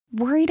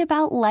Worried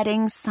about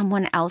letting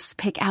someone else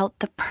pick out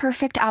the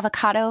perfect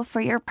avocado for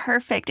your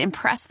perfect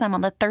impress them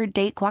on the third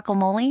date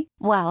guacamole?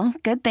 Well,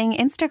 good thing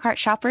Instacart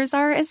shoppers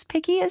are as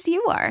picky as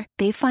you are.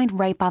 They find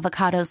ripe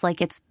avocados like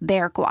it's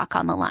their guac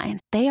on the line.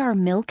 They are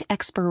milk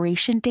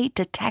expiration date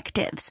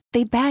detectives.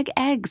 They bag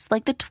eggs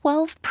like the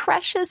 12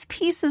 precious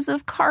pieces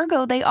of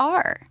cargo they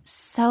are.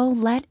 So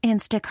let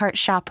Instacart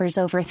shoppers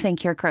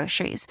overthink your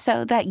groceries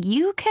so that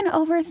you can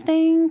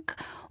overthink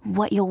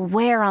what you'll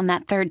wear on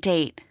that third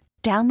date.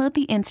 Download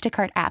the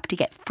Instacart app to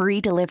get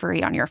free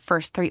delivery on your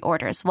first 3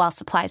 orders while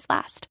supplies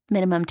last.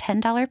 Minimum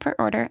 $10 per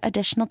order.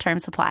 Additional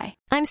terms apply.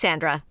 I'm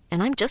Sandra,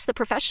 and I'm just the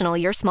professional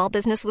your small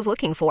business was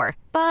looking for.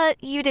 But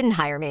you didn't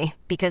hire me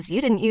because you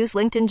didn't use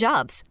LinkedIn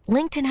Jobs.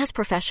 LinkedIn has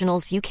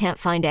professionals you can't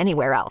find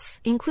anywhere else,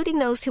 including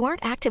those who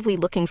aren't actively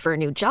looking for a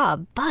new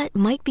job, but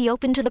might be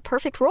open to the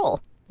perfect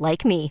role,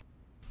 like me.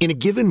 In a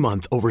given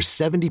month, over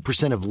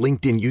 70% of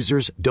LinkedIn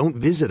users don't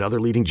visit other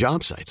leading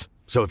job sites.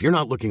 So if you're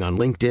not looking on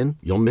LinkedIn,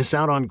 you'll miss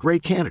out on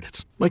great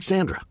candidates like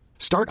Sandra.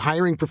 Start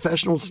hiring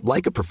professionals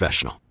like a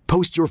professional.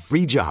 Post your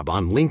free job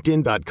on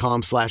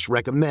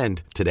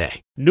linkedin.com/recommend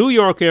today. New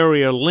York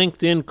area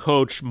LinkedIn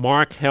coach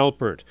Mark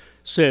Halpert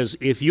says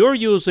if you're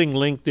using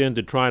LinkedIn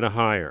to try to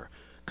hire,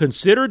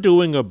 consider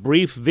doing a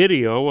brief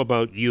video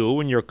about you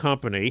and your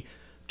company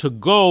to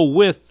go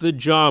with the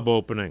job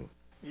opening.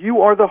 You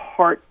are the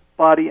heart,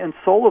 body, and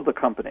soul of the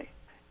company.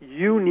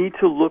 You need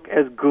to look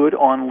as good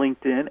on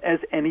LinkedIn as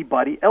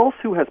anybody else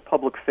who has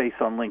public face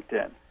on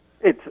LinkedIn.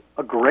 It's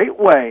a great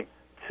way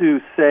to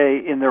say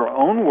in their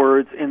own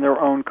words, in their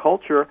own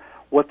culture,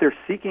 what they're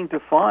seeking to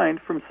find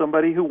from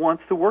somebody who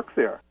wants to work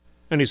there.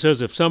 And he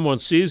says if someone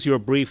sees your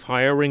brief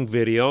hiring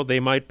video, they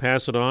might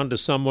pass it on to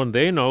someone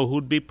they know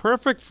who'd be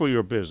perfect for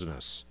your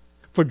business.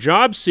 For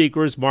job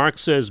seekers, Mark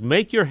says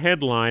make your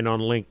headline on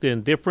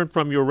LinkedIn different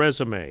from your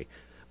resume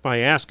by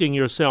asking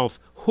yourself,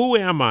 who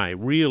am I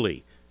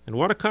really? And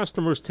what do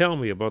customers tell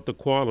me about the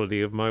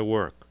quality of my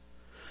work?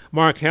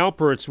 Mark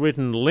Halpert's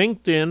written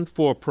LinkedIn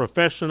for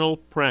Professional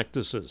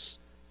Practices.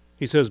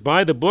 He says,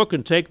 buy the book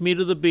and take me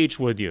to the beach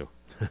with you.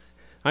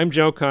 I'm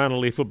Joe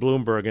Connolly for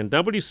Bloomberg and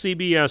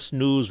WCBS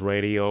News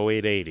Radio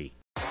 880.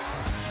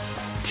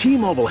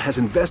 T-Mobile has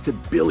invested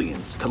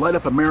billions to light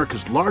up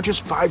America's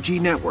largest 5G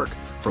network,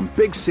 from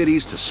big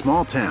cities to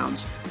small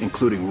towns,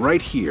 including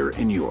right here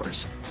in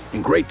yours.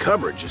 And great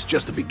coverage is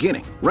just the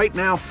beginning. Right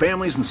now,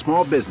 families and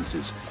small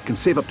businesses can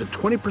save up to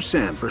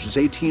 20% versus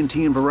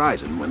AT&T and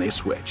Verizon when they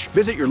switch.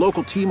 Visit your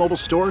local T-Mobile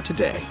store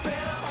today.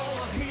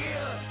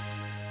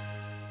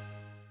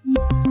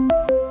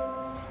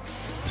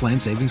 Plan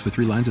savings with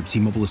 3 lines of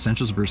T-Mobile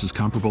Essentials versus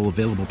comparable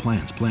available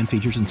plans. Plan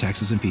features and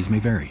taxes and fees may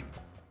vary.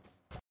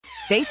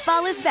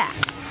 Baseball is back,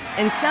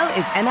 and so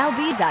is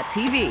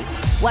MLB.tv.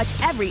 Watch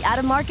every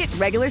out-of-market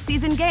regular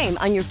season game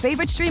on your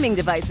favorite streaming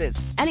devices,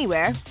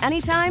 anywhere,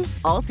 anytime,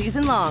 all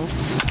season long.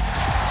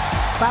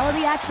 Follow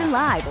the action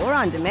live or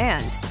on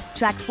demand.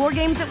 Track 4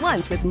 games at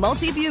once with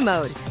multi-view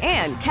mode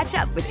and catch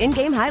up with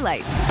in-game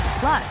highlights.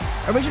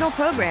 Plus, original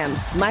programs,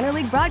 minor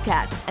league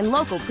broadcasts, and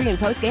local pre- and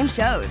post-game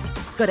shows.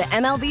 Go to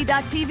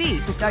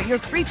MLB.tv to start your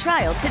free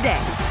trial today.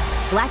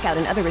 Blackout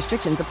and other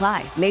restrictions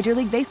apply. Major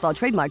League Baseball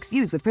trademarks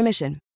used with permission.